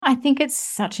I think it's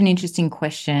such an interesting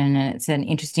question, and it's an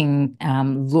interesting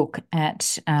look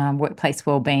at workplace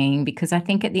well-being because I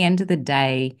think at the end of the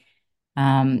day,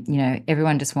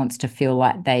 everyone just wants to feel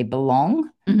like they belong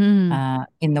Mm,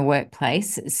 in the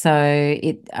workplace. So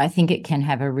I think it can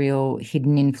have a real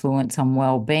hidden influence on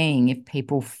well-being if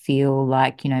people feel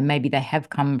like, maybe they have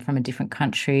come from a different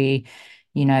country,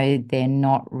 they're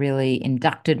not really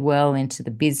inducted well into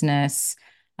the business.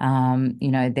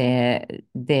 Their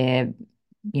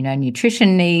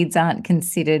nutrition needs aren't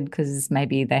considered because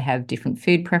maybe they have different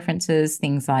food preferences,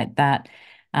 things like that.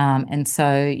 And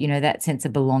so, that sense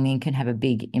of belonging can have a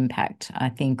big impact, I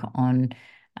think, on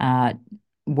uh,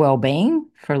 well-being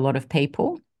for a lot of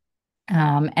people.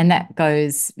 And that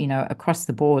goes, across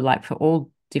the board, like for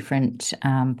all different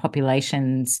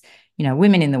populations,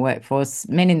 women in the workforce,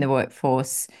 men in the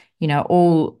workforce,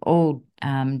 all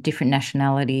different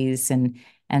nationalities and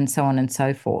so on and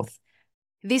so forth.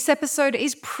 This episode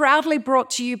is proudly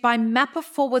brought to you by Mapper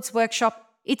Forward's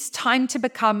workshop. It's time to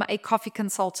become a coffee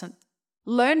consultant.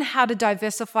 Learn how to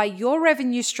diversify your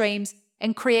revenue streams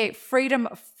and create freedom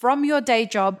from your day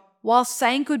job while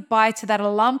saying goodbye to that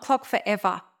alarm clock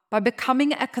forever by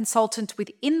becoming a consultant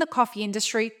within the coffee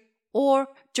industry or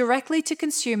directly to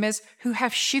consumers who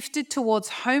have shifted towards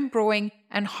home brewing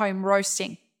and home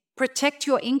roasting. Protect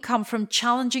your income from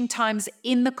challenging times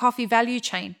in the coffee value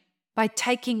chain by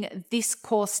taking this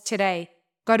course today.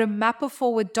 Go to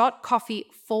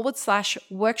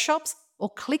mapperforward.coffee/workshops or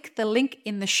click the link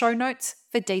in the show notes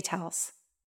for details.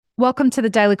 Welcome to the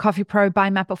Daily Coffee Pro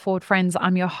by Mapper Forward, friends.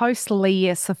 I'm your host,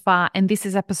 Leah Safar, and this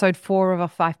is episode 4 of a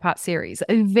 5-part series,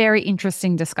 a very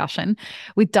interesting discussion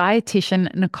with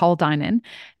dietitian Nicole Dynan.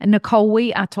 And Nicole,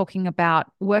 we are talking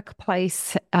about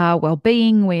workplace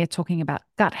well-being. We are talking about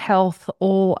gut health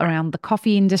all around the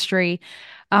coffee industry.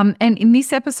 And in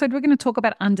this episode, we're going to talk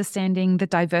about understanding the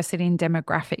diversity and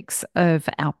demographics of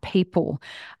our people,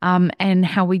 and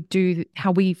how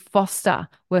we foster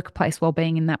workplace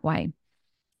well-being in that way.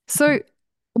 So,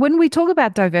 when we talk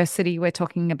about diversity, we're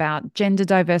talking about gender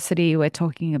diversity, we're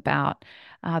talking about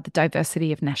the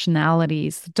diversity of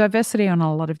nationalities, diversity on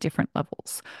a lot of different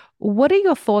levels. What are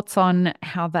your thoughts on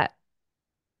how that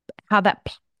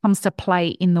comes to play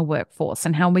in the workforce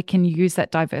and how we can use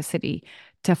that diversity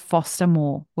to foster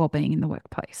more well-being in the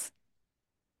workplace?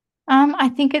 I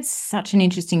think it's such an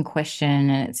interesting question,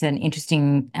 and it's an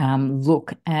interesting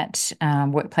look at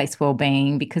workplace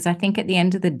well-being because I think at the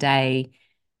end of the day,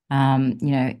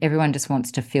 everyone just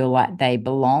wants to feel like they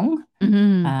belong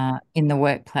Mm, in the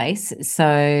workplace. So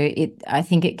I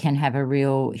think it can have a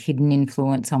real hidden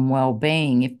influence on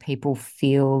well-being if people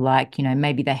feel like,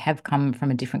 maybe they have come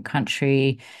from a different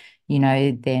country,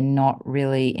 they're not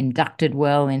really inducted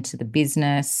well into the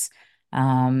business.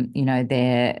 Their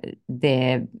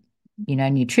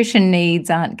nutrition needs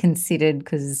aren't considered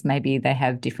because maybe they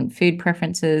have different food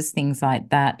preferences, things like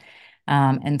that.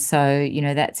 And so,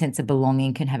 that sense of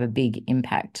belonging can have a big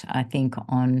impact, I think,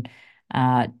 on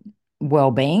uh,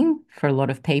 well-being for a lot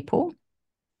of people.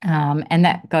 And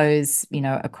that goes,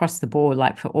 across the board,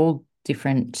 like for all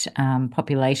different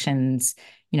populations,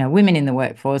 women in the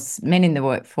workforce, men in the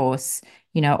workforce,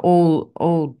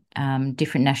 all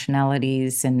different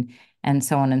nationalities and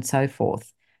so on and so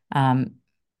forth. Um,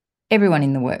 Everyone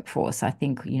in the workforce, I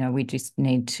think, we just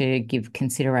need to give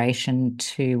consideration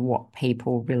to what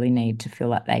people really need to feel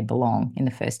like they belong in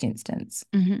the first instance.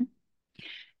 mhm.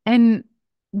 And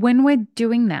when we're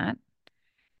doing that,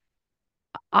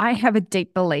 I have a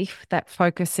deep belief that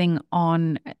focusing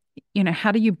on,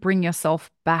 how do you bring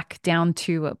yourself back down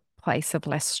to a place of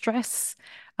less stress?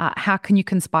 How can you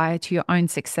conspire to your own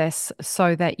success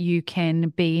so that you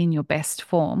can be in your best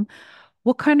form?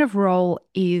 What kind of role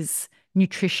is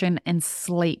nutrition and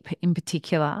sleep in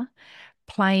particular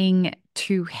playing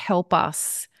to help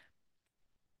us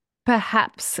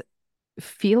perhaps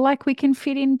feel like we can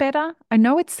fit in better? I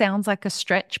know it sounds like a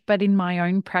stretch, but in my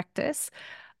own practice,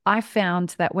 I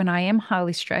found that when I am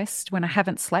highly stressed, when I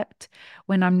haven't slept,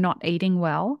 when I'm not eating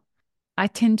well, I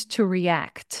tend to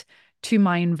react to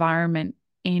my environment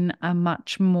in a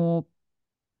much more,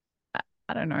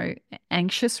 I don't know,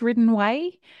 anxious ridden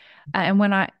way. And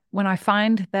when I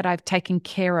find that I've taken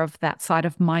care of that side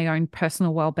of my own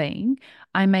personal well-being,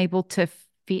 I'm able to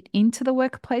fit into the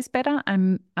workplace better.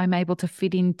 I'm able to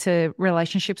fit into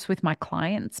relationships with my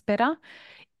clients better.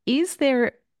 Is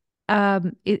there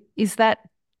is that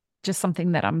just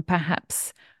something that I'm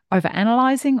perhaps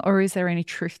overanalyzing, or is there any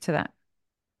truth to that?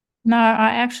 No, I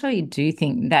actually do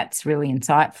think that's really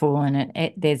insightful, and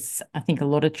there's, I think, a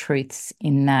lot of truths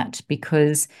in that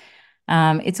because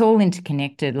It's all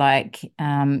interconnected. Like,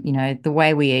 the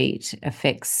way we eat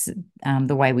affects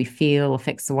the way we feel,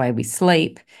 affects the way we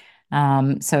sleep.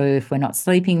 So if we're not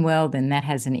sleeping well, then that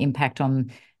has an impact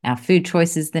on our food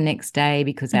choices the next day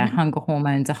because our Mm-hmm. hunger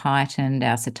hormones are heightened,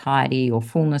 our satiety or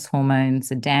fullness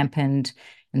hormones are dampened.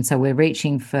 And so we're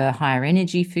reaching for higher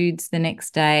energy foods the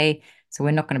next day. So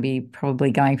we're not going to be probably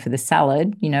going for the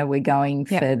salad, we're going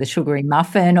Yeah. for the sugary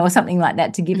muffin or something like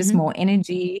that to give us Mm-hmm. more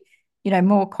energy,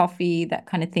 more coffee, that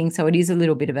kind of thing. So it is a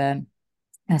little bit of a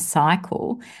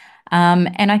cycle.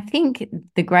 And I think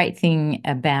the great thing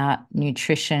about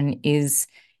nutrition is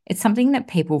it's something that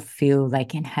people feel they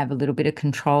can have a little bit of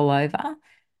control over.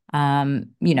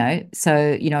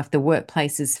 If the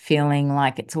workplace is feeling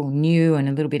like it's all new and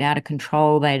a little bit out of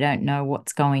control, they don't know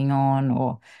what's going on,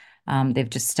 or they've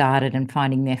just started and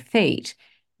finding their feet,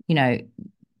 you know,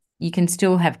 you can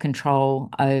still have control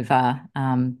over,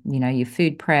 your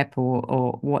food prep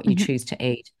or what you Mm-hmm. choose to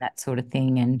eat, that sort of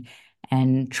thing,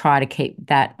 and try to keep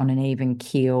that on an even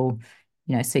keel,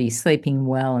 so you're sleeping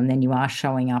well and then you are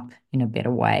showing up in a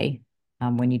better way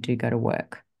when you do go to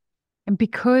work. And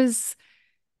because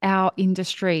our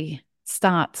industry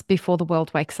starts before the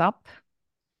world wakes up,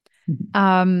 Mhm.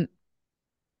 um,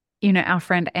 our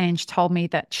friend Ange told me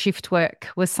that shift work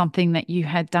was something that you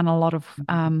had done a lot of,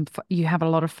 you have a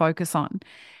lot of focus on.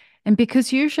 And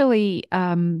because usually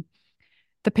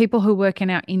the people who work in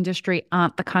our industry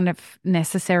aren't the kind of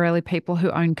necessarily people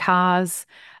who own cars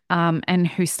and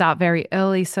who start very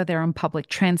early. So they're on public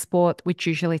transport, which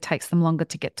usually takes them longer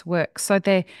to get to work. So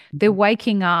they're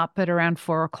waking up at around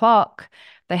 4 o'clock.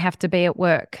 They have to be at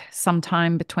work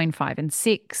sometime between 5 and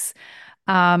 6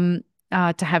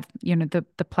 to have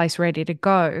the place ready to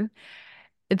go.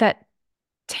 That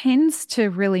tends to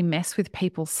really mess with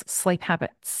people's sleep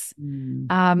habits.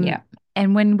 Um, Yeah.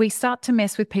 and when we start to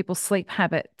mess with people's sleep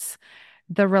habits,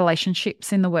 the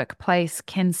relationships in the workplace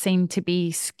can seem to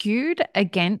be skewed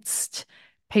against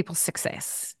people's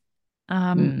success.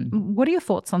 Mm. What are your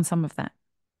thoughts on some of that?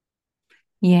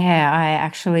 Yeah, I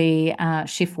actually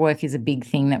shift work is a big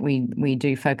thing that we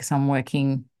do focus on,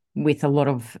 working with a lot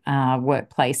of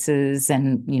workplaces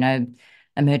and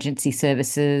emergency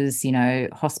services,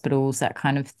 hospitals, that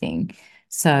kind of thing.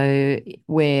 So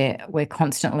we're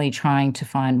constantly trying to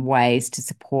find ways to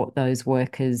support those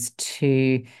workers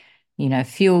to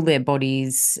fuel their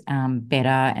bodies better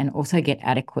and also get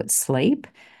adequate sleep.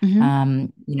 Hmm.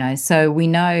 So we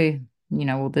know,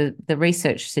 well, the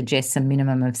research suggests a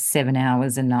minimum of 7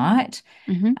 hours a night.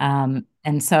 Hmm.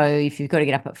 And so if you've got to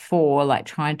get up at 4, like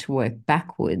trying to work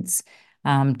backwards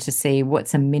to see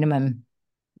what's a minimum,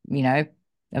 you know,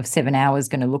 of 7 hours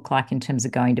going to look like in terms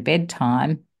of going to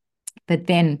bedtime. But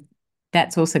then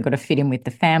that's also got to fit in with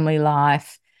the family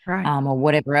life, Right. or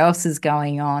whatever else is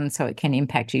going on. So it can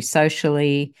impact you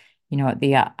socially, at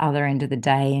the other end of the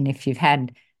day. And if you've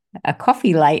had a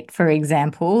coffee late, for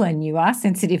example, and you are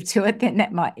sensitive to it, then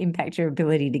that might impact your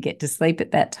ability to get to sleep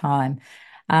at that time.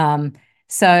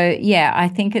 So yeah, I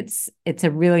think it's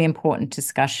a really important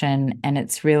discussion, and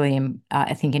it's really,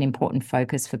 I think, an important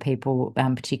focus for people,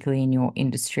 particularly in your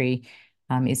industry,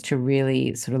 is to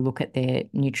really sort of look at their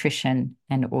nutrition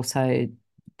and also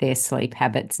their sleep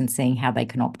habits and seeing how they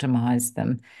can optimize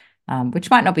them, which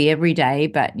might not be every day,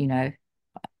 but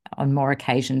on more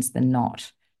occasions than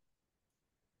not.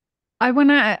 I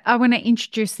wanna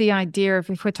introduce the idea of,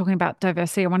 if we're talking about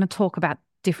diversity, I want to talk about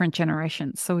different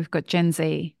generations. So we've got Gen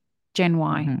Z, Gen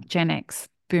Y, Mhm. Gen X,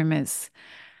 boomers.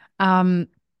 Um,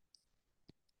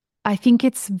 I think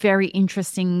it's very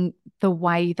interesting the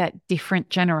way that different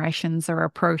generations are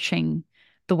approaching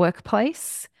the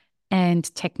workplace and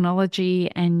technology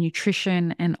and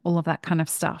nutrition and all of that kind of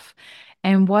stuff.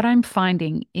 And what I'm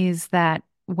finding is that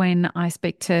when I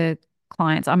speak to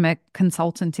clients, I'm a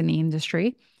consultant in the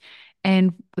industry,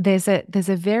 and there's a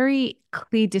very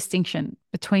clear distinction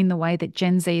between the way that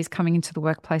Gen Z is coming into the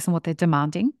workplace and what they're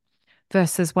demanding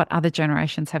versus what other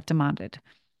generations have demanded.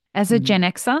 As a Mhm. Gen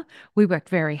Xer, we worked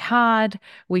very hard,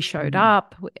 we showed Mhm.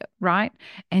 up, right?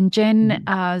 And Gen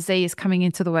Mhm. Z is coming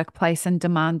into the workplace and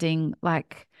demanding,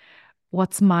 like,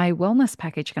 what's my wellness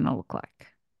package going to look like?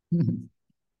 Mhm.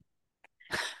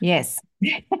 Yes.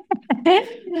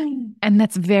 And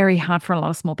that's very hard for a lot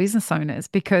of small business owners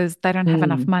because they don't have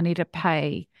enough Mm. money to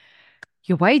pay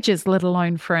your wages, let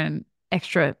alone for an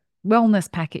extra wellness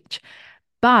package.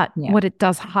 But Yeah. what it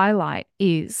does highlight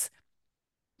is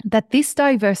that this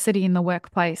diversity in the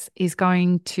workplace is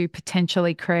going to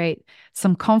potentially create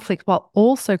some conflict while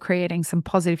also creating some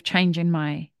positive change in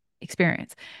my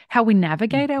experience. How we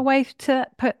navigate our way to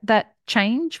that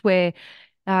change, where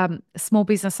small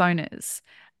business owners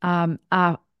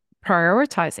are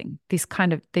prioritizing these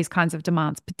kinds of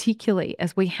demands, particularly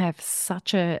as we have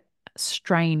such a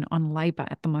strain on labor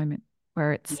at the moment,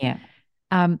 where it's Yeah.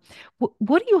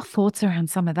 what are your thoughts around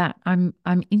some of that? I'm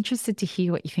interested to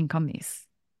hear what you think on this.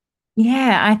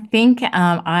 Yeah, I think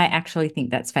I actually think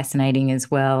that's fascinating as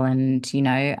well. And,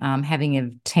 having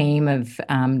a team of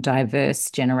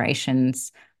diverse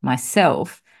generations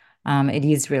myself, it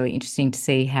is really interesting to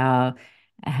see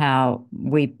how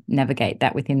we navigate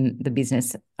that within the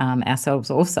business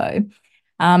ourselves also.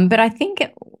 But I think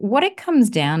what it comes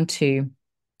down to,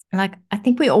 like, I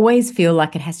think we always feel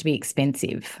like it has to be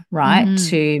expensive, right, Mm,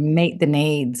 to meet the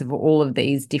needs of all of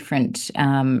these different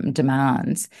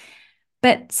demands.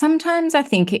 But sometimes I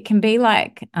think it can be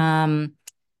like,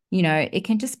 it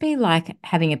can just be like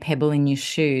having a pebble in your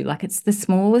shoe. Like it's the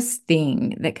smallest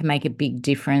thing that can make a big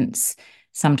difference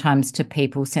sometimes to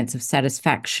people's sense of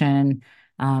satisfaction,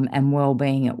 and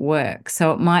well-being at work.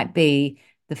 So it might be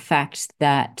the fact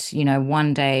that,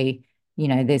 one day,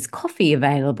 there's coffee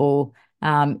available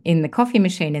in the coffee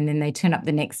machine, and then they turn up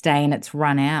the next day and it's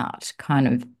run out, kind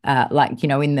of like,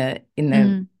 in the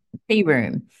mm, tea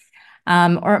room.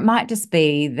 Or it might just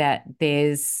be that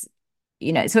there's,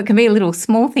 so it can be a little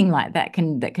small thing like that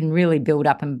can really build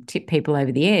up and tip people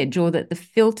over the edge, or that the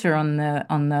filter on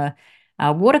the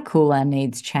water cooler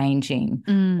needs changing.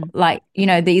 mm. Like,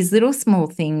 these little small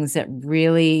things that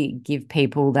really give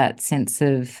people that sense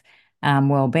of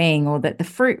well-being, or that the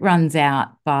fruit runs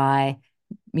out by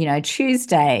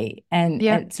Tuesday, and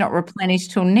Yep, it's not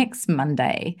replenished till next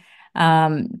Monday. Do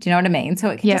you know what I mean? So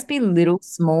it can just yep. be little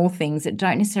small things that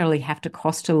don't necessarily have to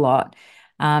cost a lot.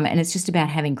 And it's just about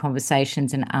having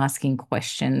conversations and asking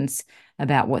questions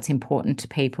about what's important to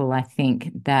people. I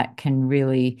think that can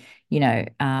really,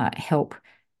 help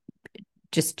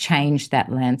just change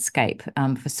that landscape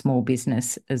for small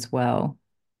business as well.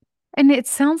 And it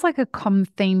sounds like a common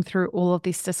theme through all of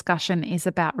this discussion is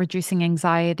about reducing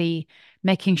anxiety,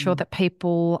 making sure Mm. that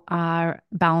people are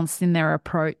balanced in their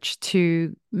approach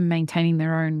to maintaining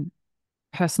their own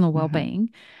personal Mhm. well-being.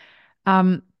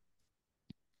 Um,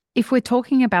 if we're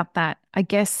talking about that, I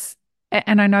guess,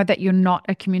 and I know that you're not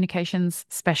a communications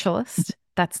specialist,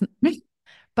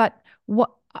 but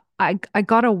what I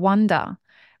gotta wonder,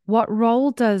 what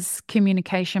role does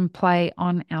communication play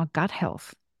on our gut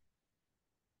health?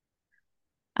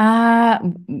 Uh,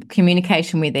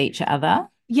 Communication with each other.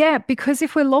 Yeah, because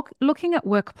if we're looking at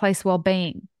workplace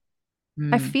well-being,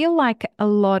 I Mm. feel like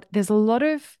there's a lot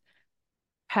of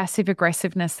passive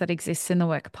aggressiveness that exists in the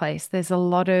workplace. There's a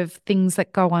lot of things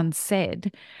that go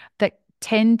unsaid that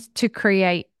tend to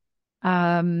create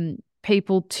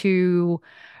people to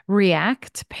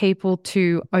react, people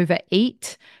to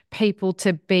overeat, people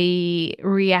to be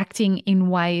reacting in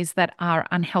ways that are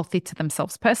unhealthy to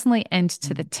themselves personally and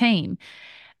to the Mm. team.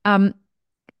 Um,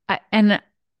 and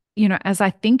as I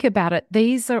think about it,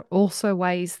 these are also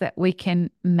ways that we can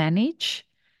manage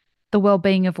the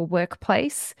well-being of a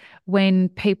workplace when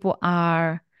people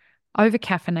are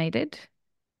over-caffeinated,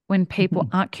 when people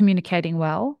aren't communicating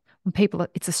well, when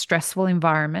it's a stressful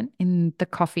environment in the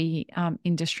coffee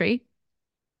industry.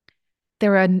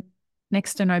 There are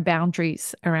next to no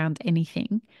boundaries around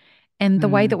anything. And the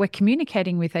way that Mm. we're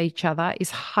communicating with each other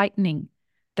is heightening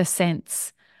the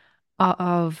sense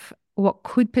of what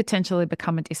could potentially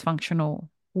become a dysfunctional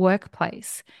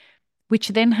workplace, which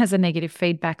then has a negative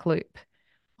feedback loop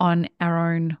on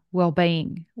our own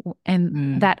well-being. And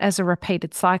Mm. that as a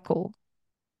repeated cycle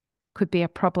could be a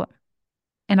problem.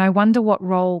 And I wonder what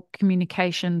role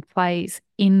communication plays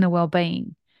in the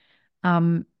well-being,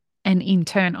 um, and in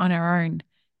turn on our own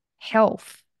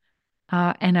health,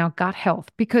 and our gut health.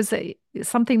 Because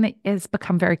something that has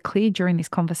become very clear during this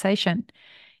conversation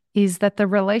is that the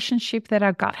relationship that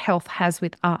our gut health has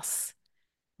with us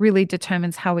really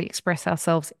determines how we express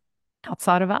ourselves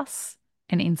outside of us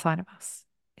and inside of us.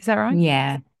 Is that right?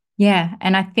 Yeah. Yeah.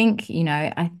 And I think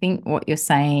what you're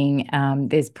saying,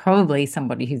 there's probably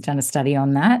somebody who's done a study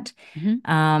on that.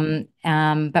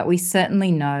 Hmm. But we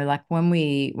certainly know, like when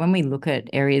we look at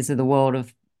areas of the world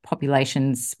of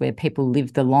populations where people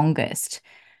live the longest,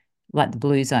 like the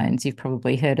blue zones, you've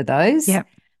probably heard of those. Yeah.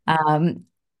 Um,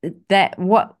 that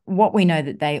what we know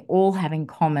that they all have in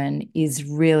common is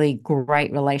really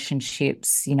great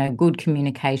relationships, good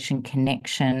communication,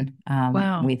 connection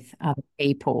Wow. with other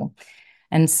people.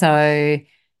 And so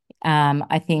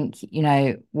I think,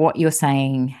 what you're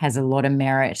saying has a lot of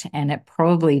merit, and it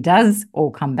probably does all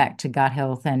come back to gut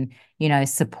health and,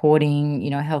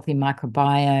 supporting, healthy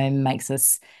microbiome makes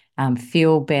us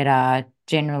feel better,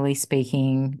 generally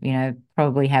speaking,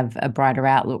 probably have a brighter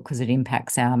outlook because it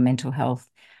impacts our mental health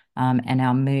and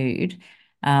our mood.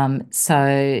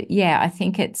 So yeah, I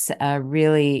think it's a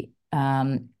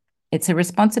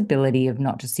responsibility of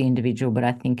not just the individual, but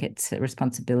I think it's a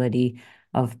responsibility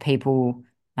of people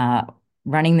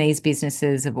running these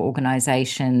businesses, of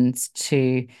organizations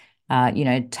to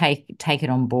take it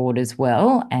on board as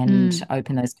well and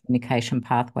open those communication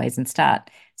pathways and start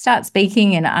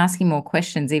speaking and asking more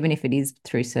questions, even if it is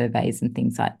through surveys and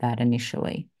things like that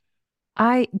initially.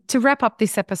 To wrap up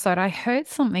this episode, I heard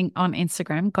something on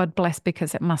Instagram. God bless,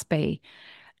 because it must be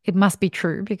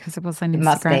true because it was on It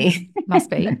must Instagram. be. Must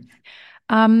be.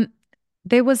 Um,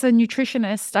 there was a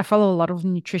nutritionist. I follow a lot of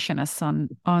nutritionists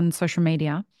on social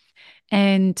media,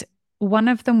 and one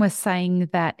of them was saying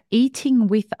that eating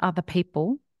with other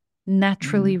people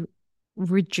naturally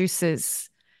reduces,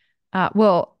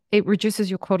 it reduces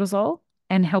your cortisol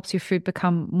and helps your food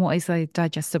become more easily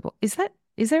digestible. Is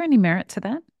there any merit to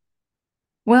that?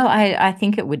 Well, I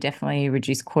think it would definitely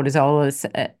reduce cortisol, as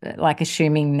like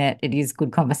assuming that it is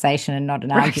good conversation and not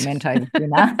an Right. argument over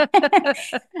dinner.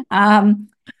 um,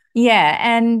 yeah,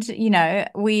 and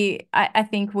I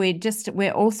think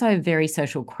we're also very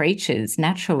social creatures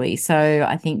naturally. So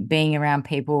I think being around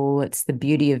people, it's the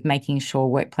beauty of making sure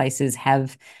workplaces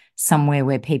have somewhere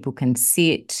where people can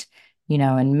sit,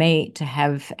 and meet to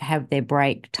have their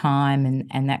break time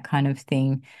and that kind of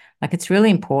thing. Like it's really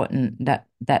important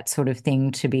that sort of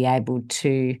thing to be able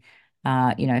to,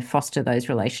 foster those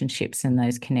relationships and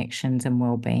those connections and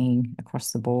well-being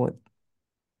across the board.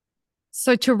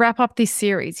 So, to wrap up this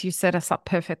series, you set us up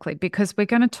perfectly because we're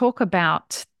going to talk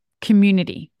about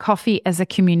community, coffee as a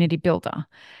community builder.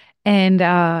 And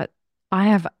I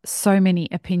have so many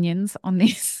opinions on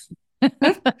this.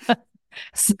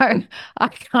 So, I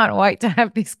can't wait to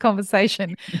have this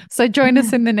conversation. So, join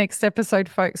us in the next episode,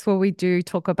 folks, where we do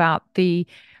talk about the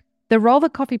role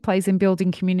that coffee plays in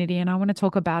building community. And I want to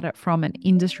talk about it from an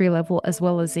industry level as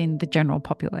well as in the general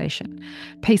population.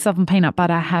 Peace, love, and peanut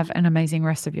butter. Have an amazing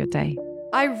rest of your day.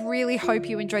 I really hope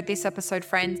you enjoyed this episode,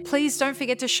 friends. Please don't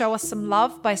forget to show us some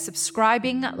love by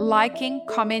subscribing, liking,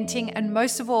 commenting, and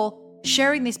most of all,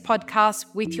 sharing this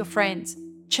podcast with your friends.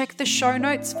 Check the show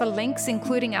notes for links,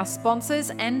 including our sponsors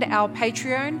and our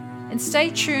Patreon. And stay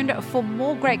tuned for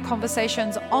more great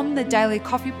conversations on the Daily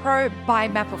Coffee Pro by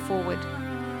Mapper Forward.